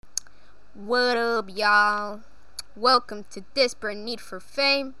What up, y'all? Welcome to Desperate Need for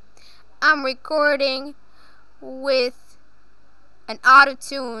Fame. I'm recording with an auto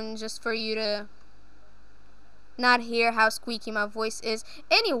tune just for you to not hear how squeaky my voice is.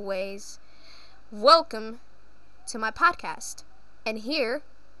 Anyways, welcome to my podcast. And here,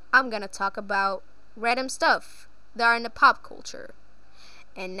 I'm gonna talk about random stuff that are in the pop culture.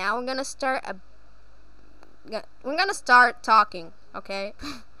 And now we're gonna start talking, okay?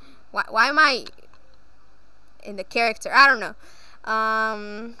 Why am I in the character? I don't know.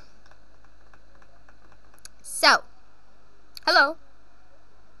 So, hello.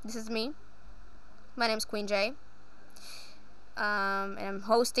 This is me. My name's Queen J. And I'm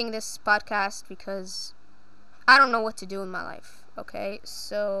hosting this podcast because I don't know what to do in my life. Okay,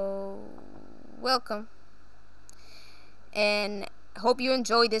 so welcome. And hope you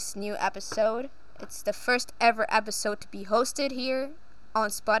enjoy this new episode. It's the first ever episode to be hosted here on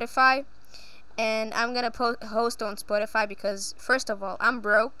Spotify. And I'm gonna host on Spotify because, first of all, I'm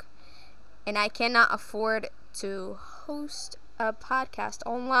broke and I cannot afford to host a podcast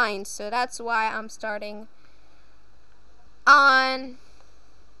online. So that's why I'm starting on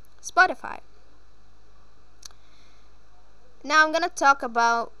Spotify. Now I'm gonna talk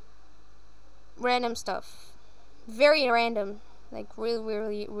about random stuff. Very random. Like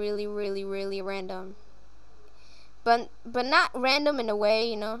really random. But not random in a way,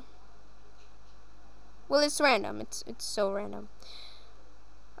 you know. Well, it's random. It's so random.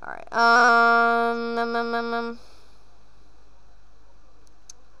 All right.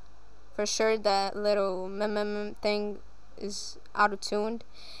 For sure that little thing is auto-tuned.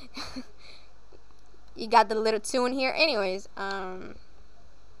 You got the little tune here. Anyways,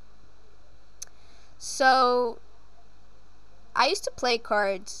 so I used to play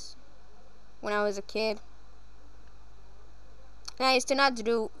cards when I was a kid. And I used to not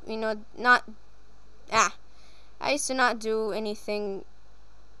do, I used to not do anything.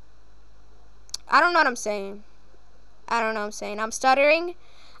 I don't know what I'm saying. I'm stuttering,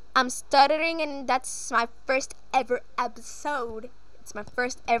 and that's my first ever episode. It's my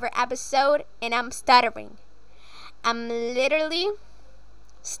first ever episode, and I'm stuttering. I'm literally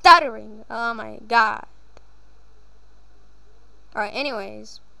stuttering. Oh my god. Alright,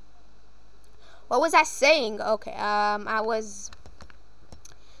 anyways. What was I saying? Okay, I was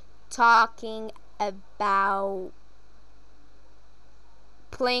talking about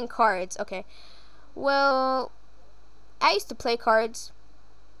playing cards. Okay. Well, I used to play cards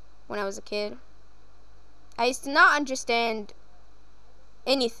when I was a kid. I used to not understand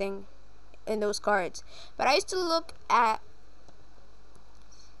anything in those cards, but I used to look at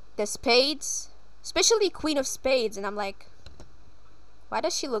the spades, especially Queen of Spades, and I'm like, why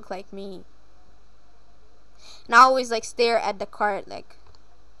does she look like me? And I always stare at the card like,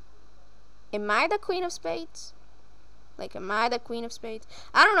 am I the Queen of Spades? Am I the Queen of Spades?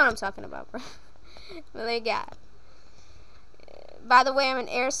 I don't know what I'm talking about, bro. But yeah. By the way, I'm an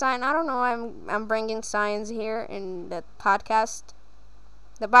air sign. I don't know why I'm bringing signs here in the podcast.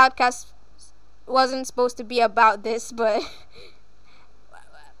 The podcast wasn't supposed to be about this, but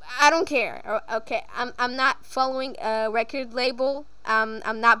I don't care. Okay, I'm not following a record label.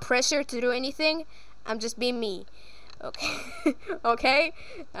 I'm not pressured to do anything. I'm just being me. Okay. Okay.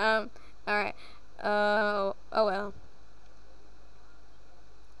 All right. Oh well.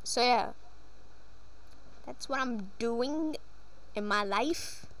 So yeah, that's what I'm doing in my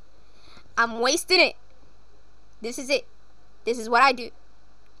life. I'm wasting it. This is it. This is what I do.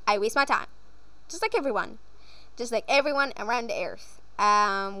 I waste my time, just like everyone around the earth.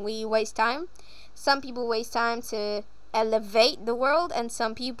 We waste time. Some people waste time to elevate the world, and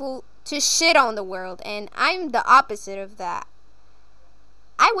some people to shit on the world. And I'm the opposite of that.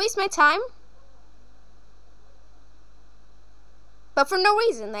 I waste my time, but for no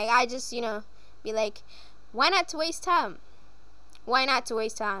reason. I just, be like, why not to waste time? Why not to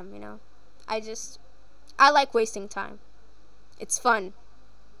waste time, I like wasting time. It's fun.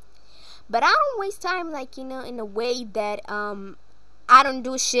 But I don't waste time, in a way that, I don't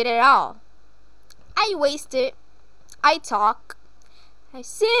do shit at all. I waste it. I talk. I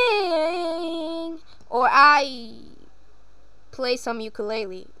sing. Or I play some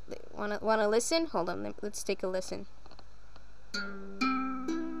ukulele. Wanna listen? Hold on, let's take a listen.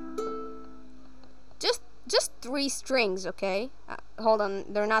 Just 3 strings, okay? Hold on,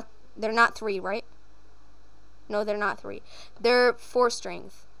 they're not 3, right? No, they're not 3. They're 4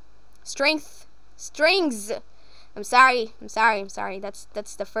 strings. Strings. I'm sorry. That's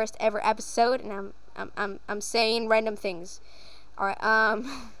the first ever episode, and I'm saying random things. All right. I'm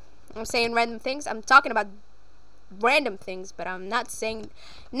saying random things. I'm talking about random things, but I'm not saying.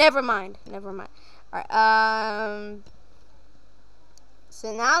 Never mind. Alright.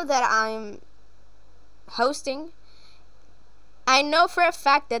 So now that I'm hosting, I know for a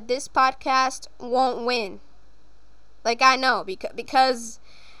fact that this podcast won't win. Like, I know because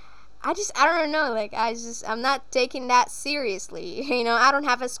I don't know. Like, I'm not taking that seriously. I don't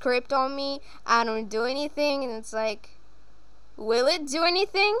have a script on me. I don't do anything, and it's like, will it do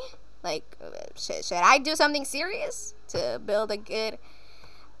anything? Like, should I do something serious to build a good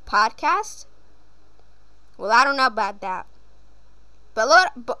podcast? Well, I don't know about that. But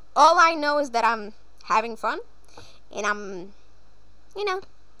all I know is that I'm having fun, and I'm,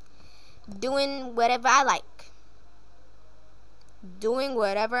 doing whatever I like.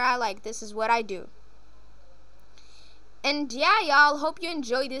 This is what I do. And yeah, y'all, hope you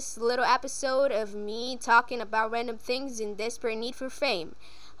enjoy this little episode of me talking about random things in desperate need for fame.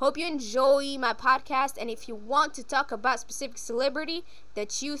 Hope you enjoy my podcast, and if you want to talk about specific celebrity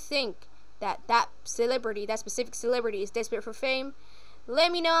that you think that specific celebrity is desperate for fame,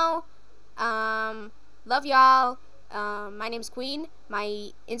 let me know. Love y'all. My name's Queen.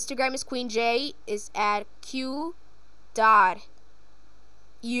 My Instagram is QueenJ. Is at Q.U.E.N_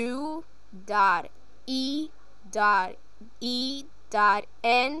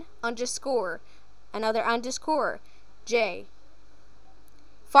 another underscore J.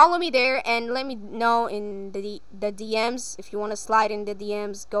 Follow me there and let me know in the DMs. If you want to slide in the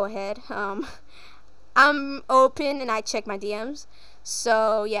DMs, go ahead. I'm open and I check my DMs.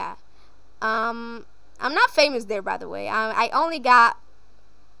 So yeah. I'm not famous there, by the way. I only got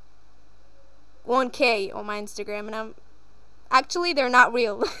 1K on my Instagram, and they're not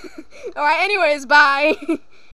real. Alright, anyways, bye.